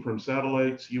sensing from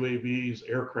satellites, UAVs,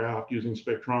 aircraft using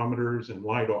spectrometers and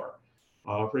LiDAR.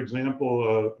 For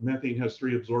example, methane has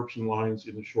 3 absorption lines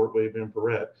in the shortwave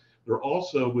infrared. They're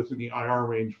also within the IR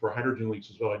range for hydrogen leaks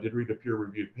as well. I did read a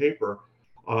peer-reviewed paper.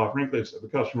 Frankly, if the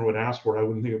customer would ask for it, I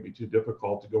wouldn't think it'd be too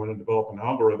difficult to go in and develop an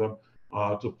algorithm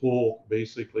to pull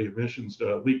basically emissions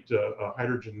to leaked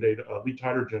hydrogen data, leaked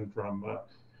hydrogen from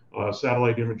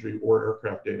satellite imagery or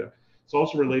aircraft data. It's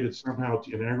also related somehow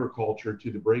in agriculture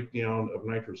to the breakdown of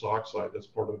nitrous oxide. That's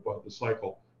part of the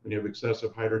cycle. When you have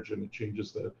excessive hydrogen, it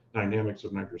changes the dynamics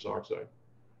of nitrous oxide.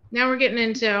 Now we're getting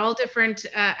into all different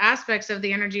aspects of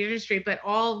the energy industry, but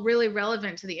all really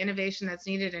relevant to the innovation that's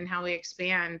needed and how we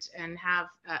expand and have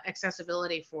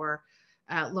accessibility for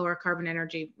lower carbon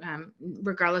energy,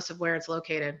 regardless of where it's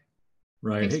located.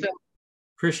 Right. Thanks, Hey, Bill.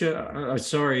 Tricia, I'm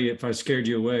sorry if I scared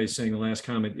you away saying the last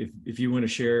comment. If you want to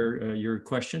share your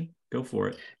question, go for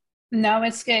it. No,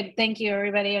 it's good. Thank you,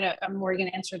 everybody. And Morgan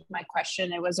answered my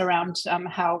question. It was around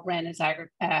how REN is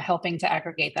helping to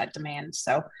aggregate that demand.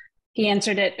 So he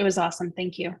answered it. It was awesome.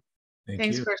 Thank you.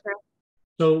 Thanks,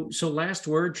 Tricia. So last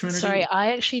word, Trinity. Sorry,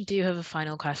 I actually do have a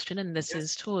final question, and this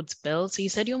is towards Bill. So you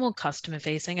said you're more customer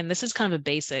facing, and this is kind of a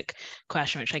basic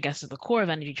question, which I guess is the core of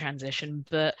energy transition,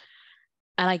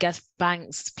 and I guess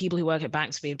banks, people who work at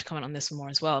banks will be able to comment on this more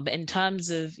as well. But in terms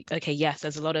of, okay, yes,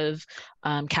 there's a lot of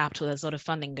capital, there's a lot of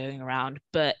funding going around.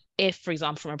 But if, for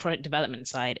example, from a product development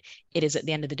side, it is at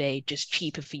the end of the day just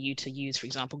cheaper for you to use, for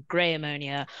example, gray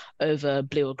ammonia over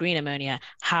blue or green ammonia,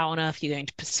 how on earth are you going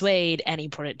to persuade any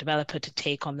product developer to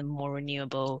take on the more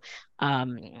renewable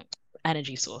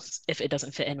energy source if it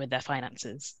doesn't fit in with their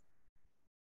finances?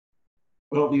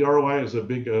 Well, the ROI is a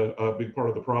big part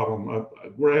of the problem.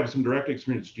 We have some direct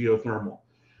experience geothermal.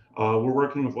 We're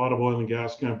working with a lot of oil and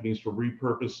gas companies for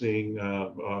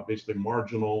repurposing basically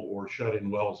marginal or shut-in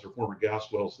wells or former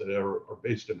gas wells that are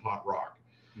based in hot rock.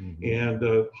 And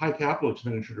high capital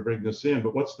expenditure to bring this in,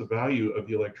 but what's the value of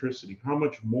the electricity? How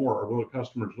much more are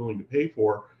customers willing to pay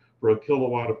for a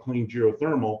kilowatt of clean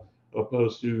geothermal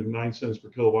opposed to 9 cents per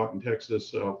kilowatt in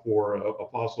Texas for a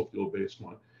fossil fuel-based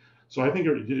one? So I think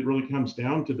it really comes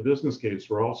down to the business case.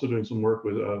 We're also doing some work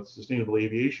with sustainable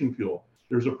aviation fuel.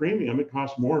 There's a premium, it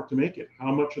costs more to make it.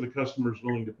 How much are the customers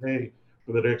willing to pay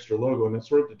for that extra logo? And that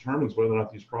sort of determines whether or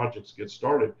not these projects get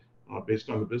started based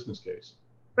on the business case.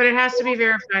 But it has to be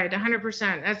verified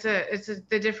 100%. It's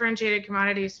the differentiated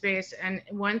commodity space. And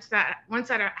once that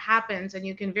happens and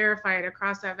you can verify it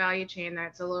across that value chain,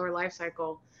 that's a lower life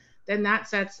cycle, then that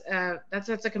sets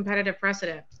a competitive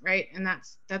precedent, right? And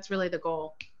that's really the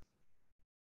goal.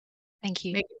 Thank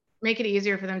you. make it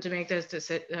easier for them to make those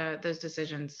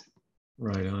decisions.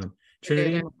 Right on.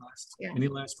 Trinity, Yeah. any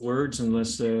last words,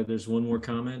 unless there's one more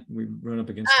comment? We run up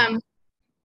against time.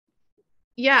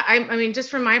 Yeah, I mean, just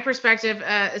from my perspective,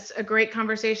 it's a great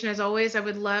conversation as always.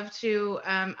 I'd love to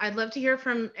hear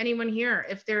from anyone here.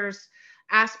 If there's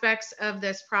aspects of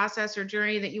this process or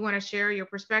journey that you want to share, your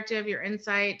perspective, your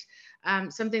insight,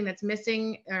 something that's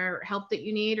missing or help that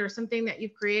you need, or something that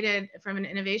you've created from an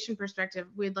innovation perspective,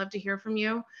 we'd love to hear from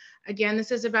you. Again,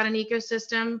 this is about an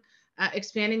ecosystem.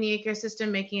 Expanding the ecosystem,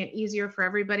 making it easier for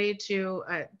everybody to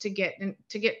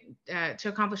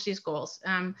accomplish these goals.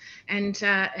 And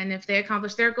if they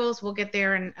accomplish their goals, we'll get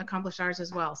there and accomplish ours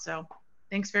as well. So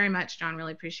thanks very much, John.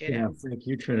 Really appreciate it. Thank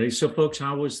you, Trinity. So folks,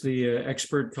 how was the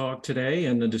expert talk today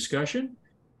and the discussion?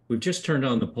 We've just turned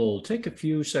on the poll. Take a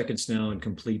few seconds now and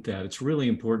complete that. It's really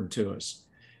important to us.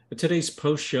 Today's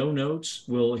post show notes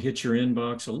will hit your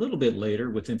inbox a little bit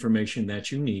later with information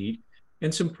that you need,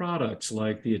 and some products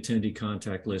like the attendee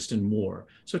contact list and more.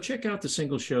 So check out the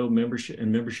single show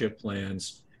membership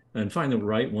plans and find the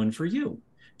right one for you.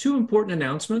 2 important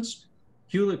announcements.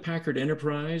 Hewlett Packard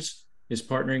Enterprise is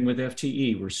partnering with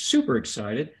FTE. We're super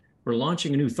excited. We're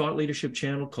launching a new thought leadership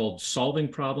channel called Solving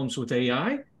Problems with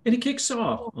AI, and it kicks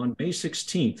off on May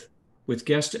 16th with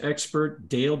guest expert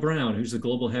Dale Brown, who's the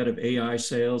global head of AI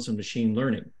sales and machine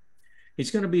learning. He's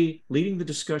going to be leading the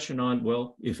discussion on,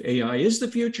 well, if AI is the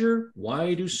future,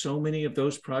 why do so many of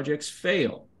those projects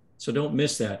fail? So don't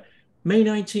miss that. May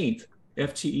 19th,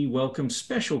 FTE welcomes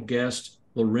special guest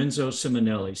Lorenzo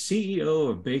Simonelli, CEO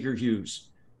of Baker Hughes.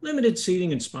 Limited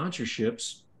seating and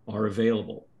sponsorships are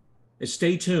available.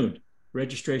 Stay tuned.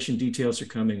 Registration details are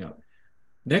coming up.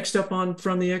 Next up on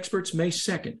From the Experts, May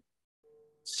 2nd,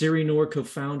 Sirinor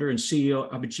co-founder and CEO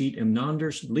Abhijit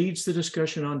Amnandar leads the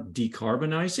discussion on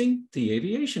decarbonizing the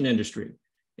aviation industry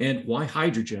and why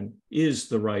hydrogen is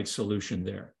the right solution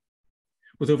there.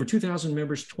 With over 2,000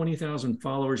 members, 20,000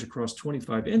 followers across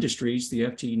 25 industries, the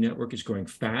FTE network is growing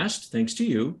fast, thanks to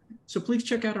you. So please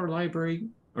check out our library,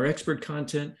 our expert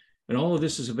content, and all of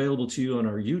this is available to you on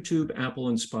our YouTube, Apple,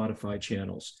 and Spotify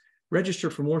channels. Register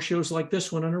for more shows like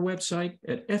this one on our website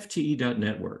at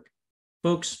fte.network.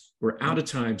 Folks, we're out of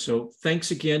time. So thanks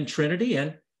again, Trinity,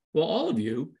 and well, all of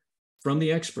you from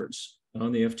the experts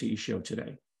on the FTE show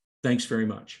today. Thanks very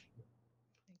much.